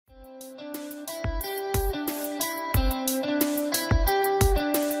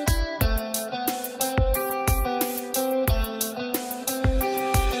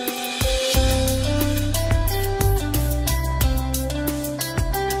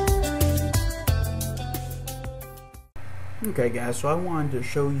Okay guys, so I wanted to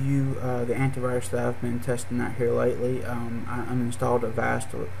show you the antivirus that I've been testing out here lately. I uninstalled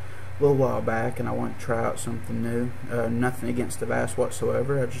Avast a little while back and I want to try out something new. Nothing against Avast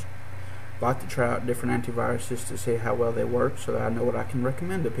whatsoever. I just like to try out different antiviruses to see how well they work so that I know what I can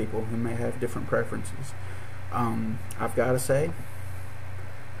recommend to people who may have different preferences. I've got to say,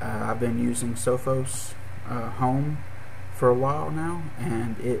 I've been using Sophos Home for a while now,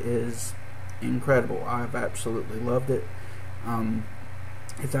 and it is incredible. I've absolutely loved it.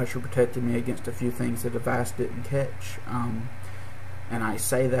 It's actually protected me against a few things that Avast didn't catch, and I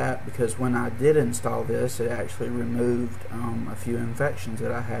say that because when I did install this, it actually removed a few infections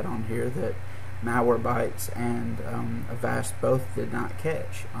that I had on here that Malwarebytes and Avast both did not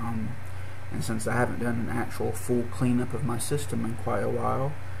catch. And since I haven't done an actual full cleanup of my system in quite a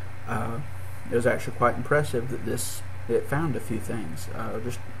while, it was actually quite impressive that it found a few things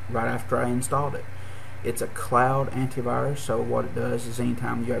just right after I installed it. It's a cloud antivirus, so what it does is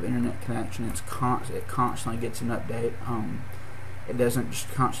anytime you have internet connection, it constantly gets an update. It doesn't just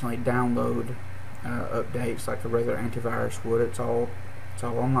constantly download updates like a regular antivirus would. It's all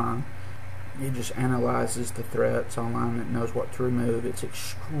online. It just analyzes the threats online. It knows what to remove. It's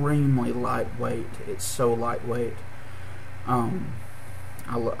extremely lightweight. It's so lightweight.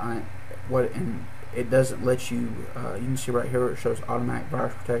 It doesn't let you. You can see right here it shows automatic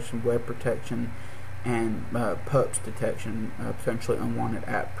virus protection, web protection, and PUPS detection, potentially unwanted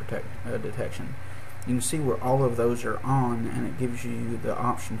app detection. You can see where all of those are on, and it gives you the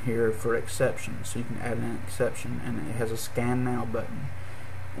option here for exceptions. So you can add an exception, and it has a scan now button.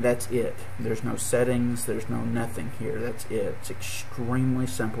 That's it. There's no settings, there's no nothing here. That's it. It's extremely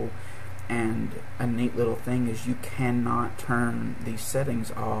simple, and a neat little thing is you cannot turn these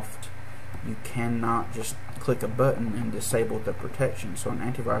settings off. You cannot just click a button and disable the protection. So an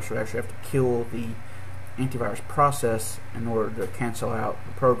antivirus would actually have to kill the antivirus process in order to cancel out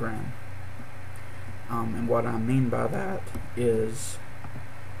the program. And what I mean by that is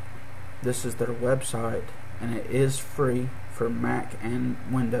this is their website, and it is free for Mac and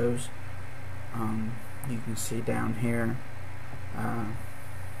Windows. You can see down here,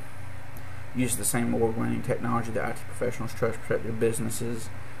 use the same award-winning technology that IT professionals trust to protect their businesses.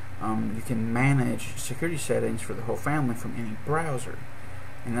 You can manage security settings for the whole family from any browser,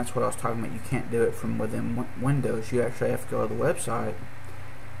 and that's what I was talking about. You can't do it from within Windows. You actually have to go to the website,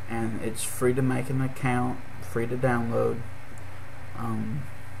 and it's free to make an account, free to download.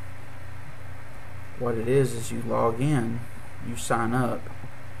 What it is you log in, you sign up,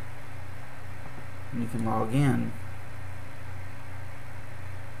 and you can log in,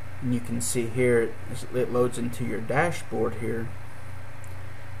 and you can see here it loads into your dashboard here,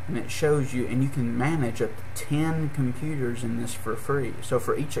 and it shows you, and you can manage up to 10 computers in this for free. So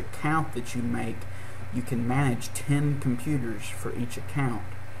for each account that you make, you can manage 10 computers for each account.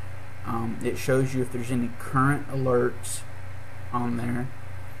 It shows you if there's any current alerts on there.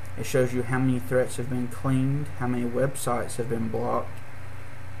 It shows you how many threats have been cleaned, how many websites have been blocked,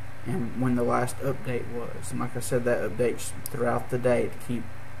 and when the last update was. And like I said, that updates throughout the day to keep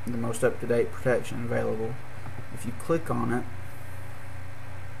the most up-to-date protection available. If you click on it,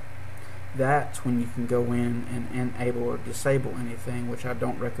 that's when you can go in and enable or disable anything, which I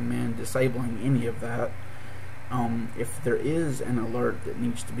don't recommend disabling any of that. If there is an alert that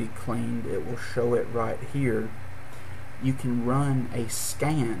needs to be cleaned, it will show it right here. You can run a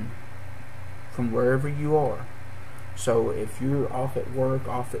scan from wherever you are. So if you're off at work,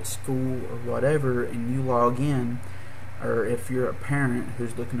 off at school, or whatever, and you log in, or if you're a parent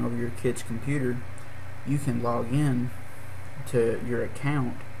who's looking over your kid's computer, you can log in to your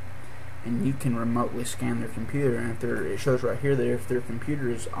account and you can remotely scan their computer. And it shows right here that if their computer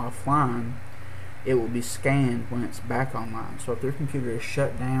is offline, it will be scanned when it's back online. So if their computer is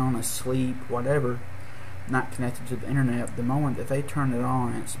shut down, asleep, whatever, not connected to the internet, the moment that they turn it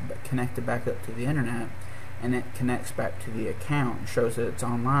on, it's connected back up to the internet, and it connects back to the account and shows that it's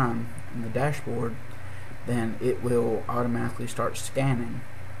online in the dashboard, then it will automatically start scanning,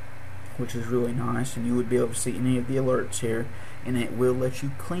 which is really nice, and you would be able to see any of the alerts here, and it will let you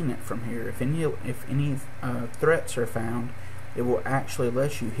clean it from here. If any threats are found, it will actually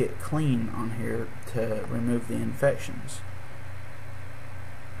let you hit clean on here to remove the infections.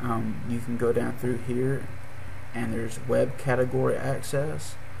 You can go down through here, and there's web category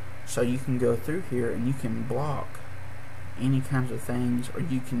access, so you can go through here and you can block any kinds of things, or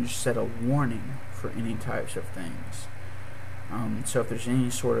you can just set a warning for any types of things. So if there's any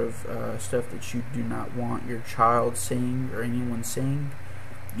sort of stuff that you do not want your child seeing or anyone seeing,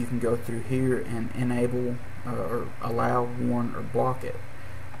 you can go through here and enable or allow, warn, or block it,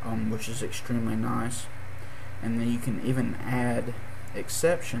 which is extremely nice. And then you can even add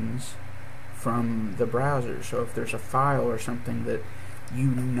exceptions from the browser. So if there's a file or something that you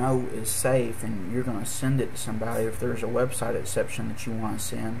know is safe and you're going to send it to somebody, if there's a website exception that you want to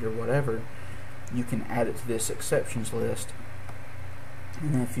send or whatever, you can add it to this exceptions list.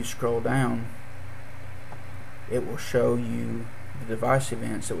 And then if you scroll down, it will show you the device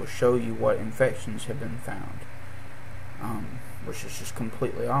events. It will show you what infections have been found, which is just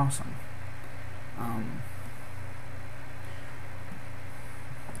completely awesome.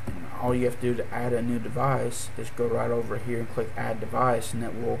 All you have to do to add a new device is go right over here and click add device, and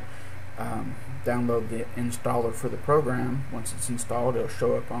it will download the installer for the program. Once it's installed, it'll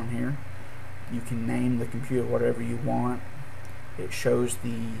show up on here. You can name the computer whatever you want. It shows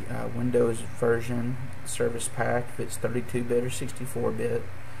the Windows version, service pack, if it's 32-bit or 64-bit.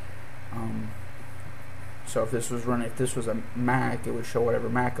 So if this was a Mac, it would show whatever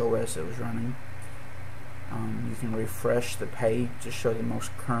Mac OS it was running. You can refresh the page to show the most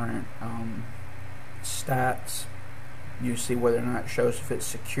current stats. You see whether or not it shows if it's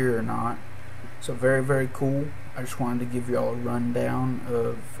secure or not. So very, very cool. I just wanted to give you all a rundown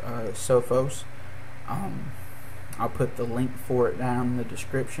of Sophos. I'll put the link for it down in the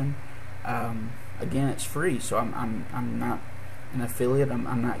description. Again, it's free, so I'm not an affiliate.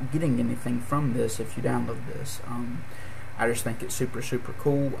 I'm not getting anything from this if you download this. I just think it's super, super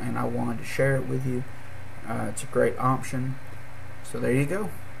cool, and I wanted to share it with you. It's a great option. So there you go.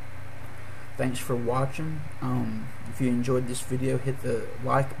 Thanks for watching. If you enjoyed this video, hit the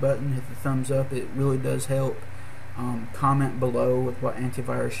like button, hit the thumbs up. It really does help. Comment below with what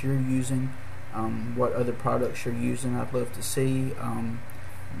antivirus you're using, what other products you're using. I'd love to see.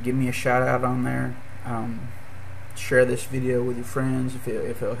 Give me a shout out on there. Share this video with your friends if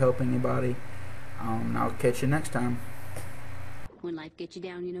it'll help anybody. I'll catch you next time. When life gets you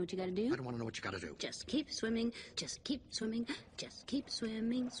down, you know what you gotta do? I don't want to know what you gotta do. Just keep swimming, just keep swimming, just keep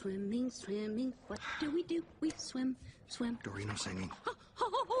swimming, swimming, swimming. What do? We swim, swim. Dory, no singing.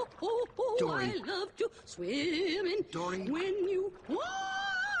 Oh, Dory. I love to swim in. Dory. When you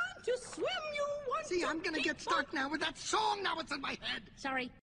want to swim, you want See, to I'm gonna keep get stuck now with that song. Now it's in my head. Sorry.